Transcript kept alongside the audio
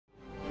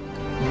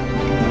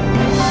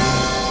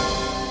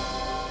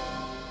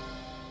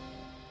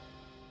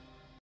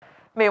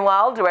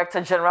Meanwhile, Director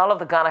General of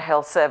the Ghana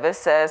Health Service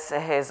says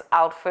his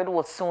outfit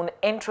will soon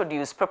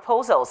introduce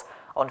proposals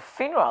on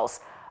funerals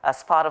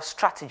as part of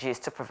strategies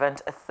to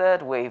prevent a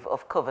third wave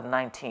of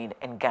COVID-19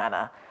 in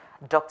Ghana.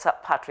 Dr.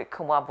 Patrick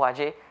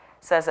Kumar-Boaje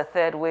says a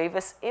third wave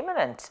is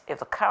imminent if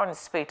the current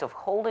spate of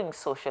holding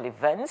social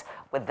events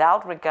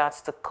without regards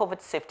to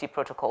COVID safety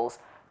protocols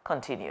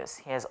continues.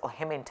 Here's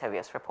Ohim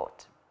Interior's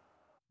report.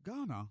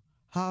 Ghana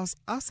has,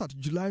 as at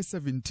July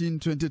 17,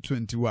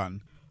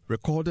 2021,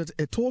 recorded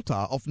a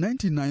total of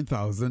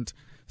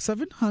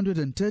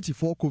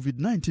 99,734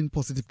 COVID-19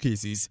 positive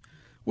cases,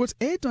 with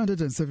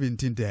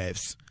 817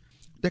 deaths.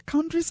 The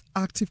country's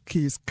active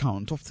case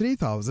count of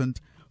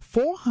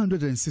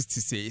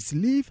 3,466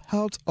 leave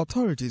health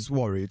authorities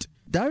worried.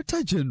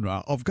 Director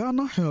General of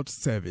Ghana Health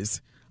Service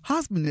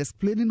has been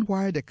explaining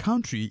why the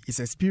country is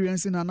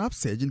experiencing an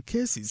upsurge in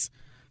cases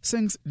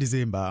since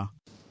December.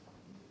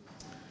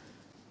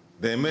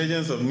 The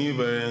emergence of new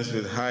variants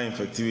with high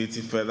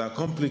infectivity further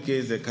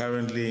complicates the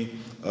currently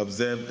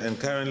observed and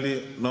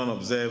currently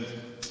non-adherence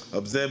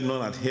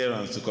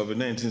to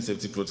COVID-19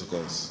 safety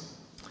protocols.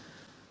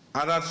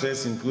 Other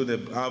threats include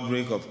the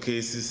outbreak of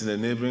cases in the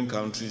neighboring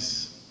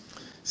countries,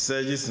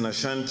 surges in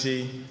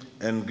Ashanti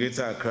and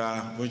Greater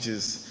Accra, which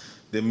is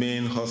the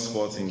main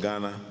hotspot in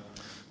Ghana,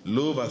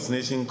 low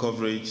vaccination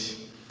coverage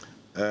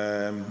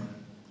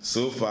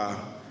so far,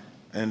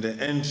 and the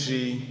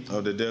entry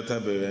of the Delta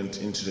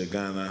variant into the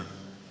Ghana,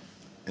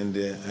 and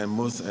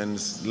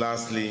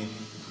lastly,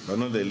 but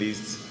not the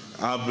least,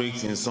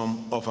 outbreaks in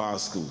some of our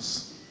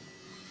schools.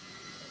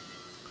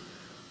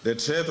 The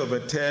threat of a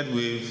third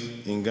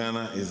wave in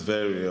Ghana is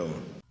very real.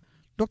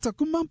 Dr.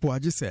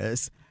 Kumar-Boaje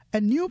says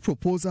a new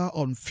proposal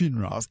on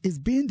funerals is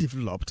being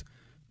developed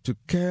to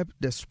curb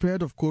the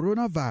spread of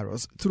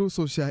coronavirus through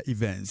social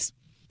events.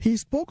 He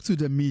spoke to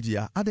the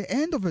media at the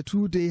end of a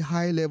two-day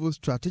high-level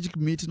strategic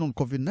meeting on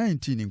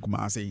COVID-19 in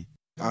Kumasi.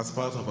 As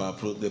part of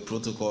the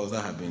protocols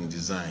that have been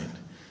designed,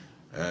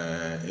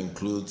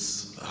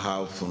 includes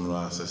how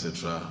funerals,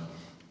 etc.,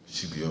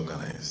 should be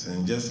organized.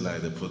 And just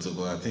like the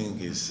protocol, I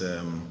think it's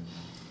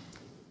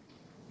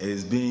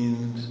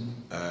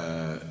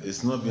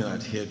not being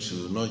adhered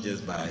to, not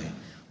just by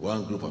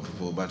one group of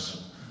people, but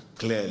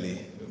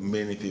clearly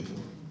many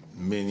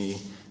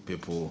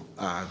people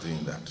are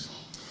doing that.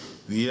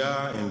 We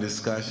are in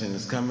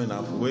discussions coming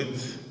up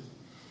with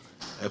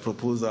a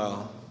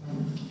proposal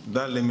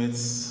that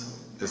limits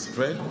the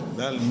spread,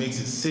 that makes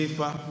it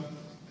safer,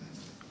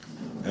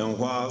 and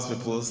whilst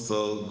people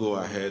still go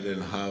ahead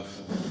and have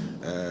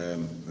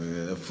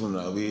a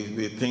funeral,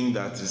 we think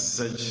that it's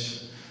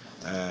such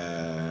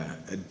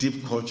a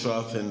deep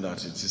cultural thing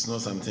that it is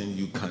not something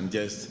you can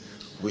just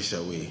wish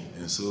away.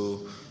 And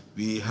so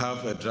we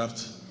have a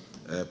draft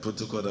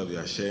protocol that we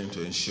are sharing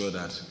to ensure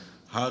that,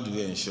 how do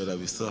we ensure that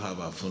we still have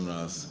our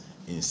funerals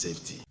in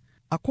safety?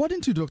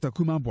 According to Dr.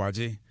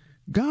 Kumar-Boaje,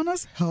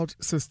 Ghana's health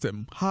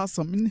system has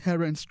some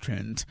inherent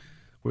strength,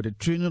 with the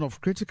training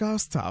of critical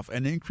staff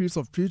and increase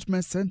of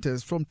treatment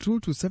centers from 2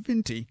 to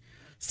 70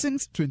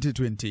 since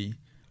 2020.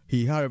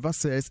 He, however,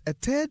 says a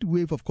third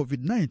wave of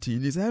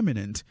COVID-19 is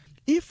imminent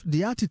if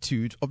the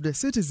attitude of the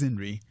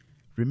citizenry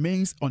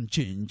remains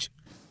unchanged.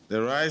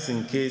 The rise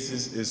in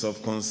cases is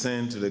of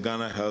concern to the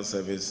Ghana Health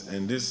Service,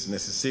 and this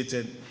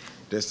necessitated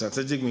the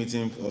strategic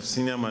meeting of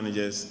senior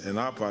managers and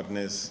our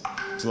partners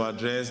to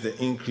address the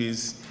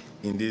increase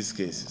in these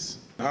cases.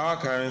 Our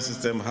current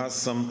system has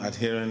some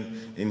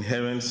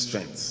inherent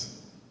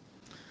strengths.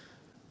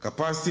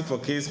 Capacity for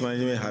case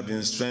management has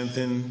been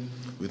strengthened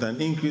with an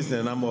increase in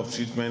the number of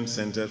treatment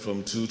centers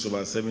from 2 to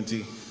about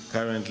 70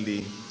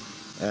 currently,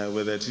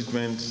 with a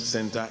treatment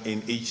center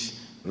in each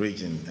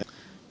region.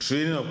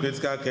 Training of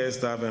critical care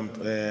staff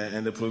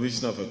and the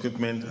provision of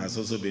equipment has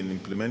also been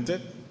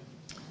implemented.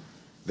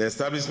 The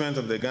establishment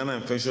of the Ghana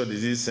Infectious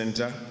Disease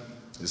Center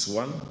is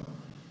one.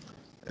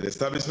 The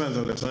establishment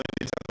of electronic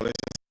data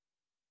collection,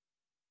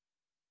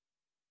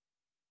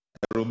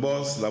 a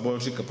robust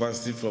laboratory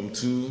capacity from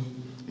 2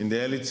 in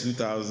the early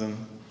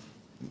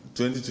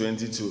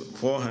 2020 to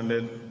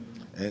 400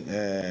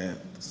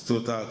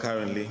 total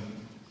currently.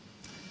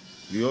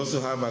 We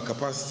also have a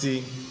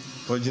capacity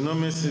for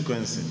genomic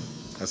sequencing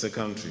as a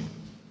country.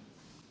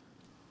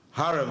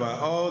 However,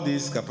 all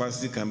these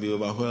capacity can be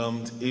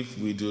overwhelmed if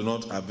we do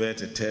not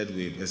avert a third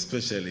wave,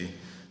 especially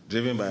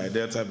driven by a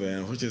Delta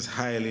variant, which is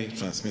highly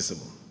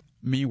transmissible.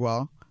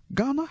 Meanwhile,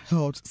 Ghana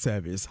Health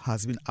Service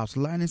has been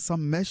outlining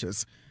some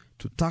measures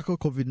to tackle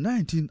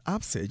COVID-19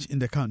 upsurge in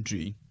the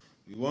country.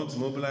 We want to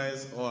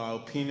mobilize all our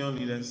opinion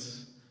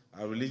leaders,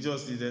 our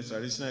religious leaders,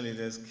 traditional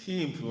leaders,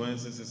 key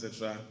influencers,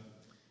 etc.,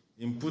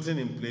 in putting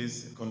in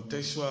place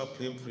contextual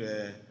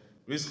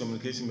risk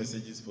communication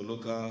messages for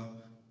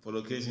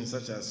locations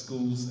such as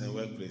schools and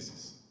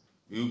workplaces.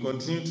 We will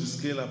continue to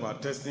scale up our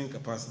testing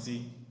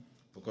capacity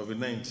for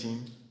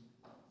COVID-19.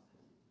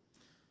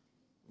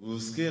 We will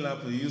scale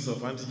up the use of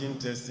antigen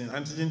testing.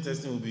 Antigen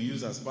testing will be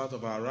used as part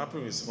of our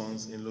rapid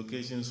response in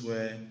locations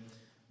where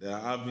there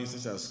are outbreaks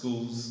such as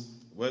schools,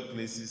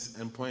 workplaces,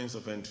 and points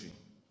of entry.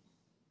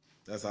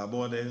 That's our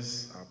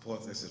borders, our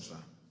ports, etc.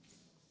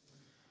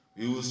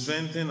 We will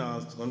strengthen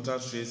our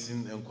contact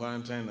tracing and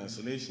quarantine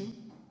isolation.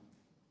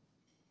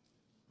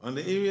 On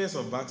the areas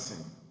of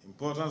vaccine,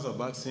 importance of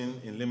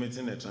vaccine in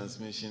limiting the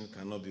transmission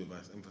cannot be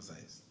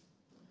emphasized.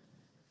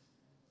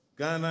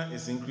 Ghana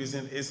is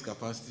increasing its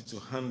capacity to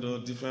handle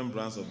different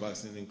brands of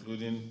vaccine,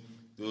 including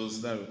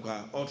those that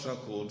require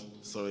ultra-cold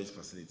storage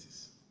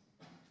facilities.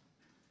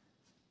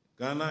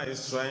 Ghana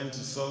is trying to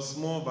source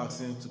more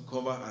vaccines to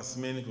cover as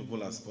many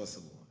people as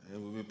possible,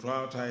 and we'll be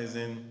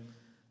prioritizing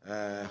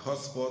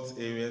hotspot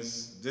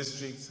areas,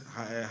 districts,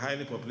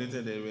 highly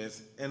populated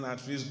areas, and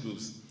at-risk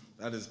groups,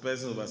 that is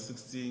persons over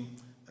 60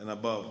 and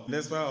above.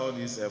 Despite all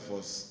these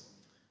efforts,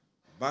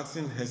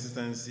 vaccine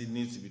hesitancy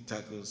needs to be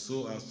tackled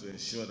so as to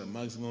ensure the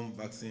maximum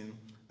vaccine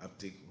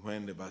uptake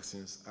when the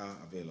vaccines are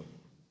available.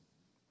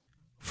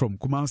 From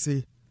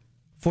Kumasi,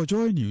 for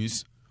Joy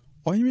News,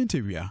 Oyinrin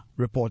Tewia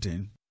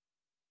reporting.